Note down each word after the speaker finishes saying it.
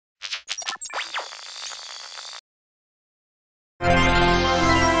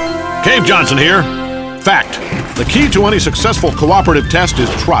Cave Johnson here. Fact: the key to any successful cooperative test is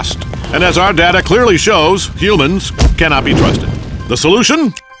trust. And as our data clearly shows, humans cannot be trusted. The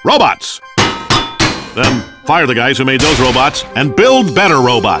solution? Robots. Then fire the guys who made those robots and build better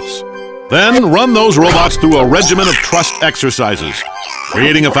robots. Then run those robots through a regimen of trust exercises,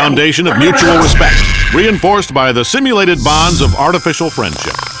 creating a foundation of mutual respect, reinforced by the simulated bonds of artificial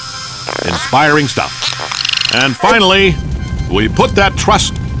friendship. Inspiring stuff. And finally, we put that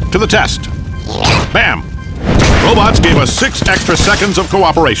trust to the test. Bam! Robots gave us 6 extra seconds of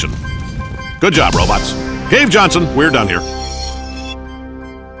cooperation. Good job, robots. Cave Johnson, we're done here.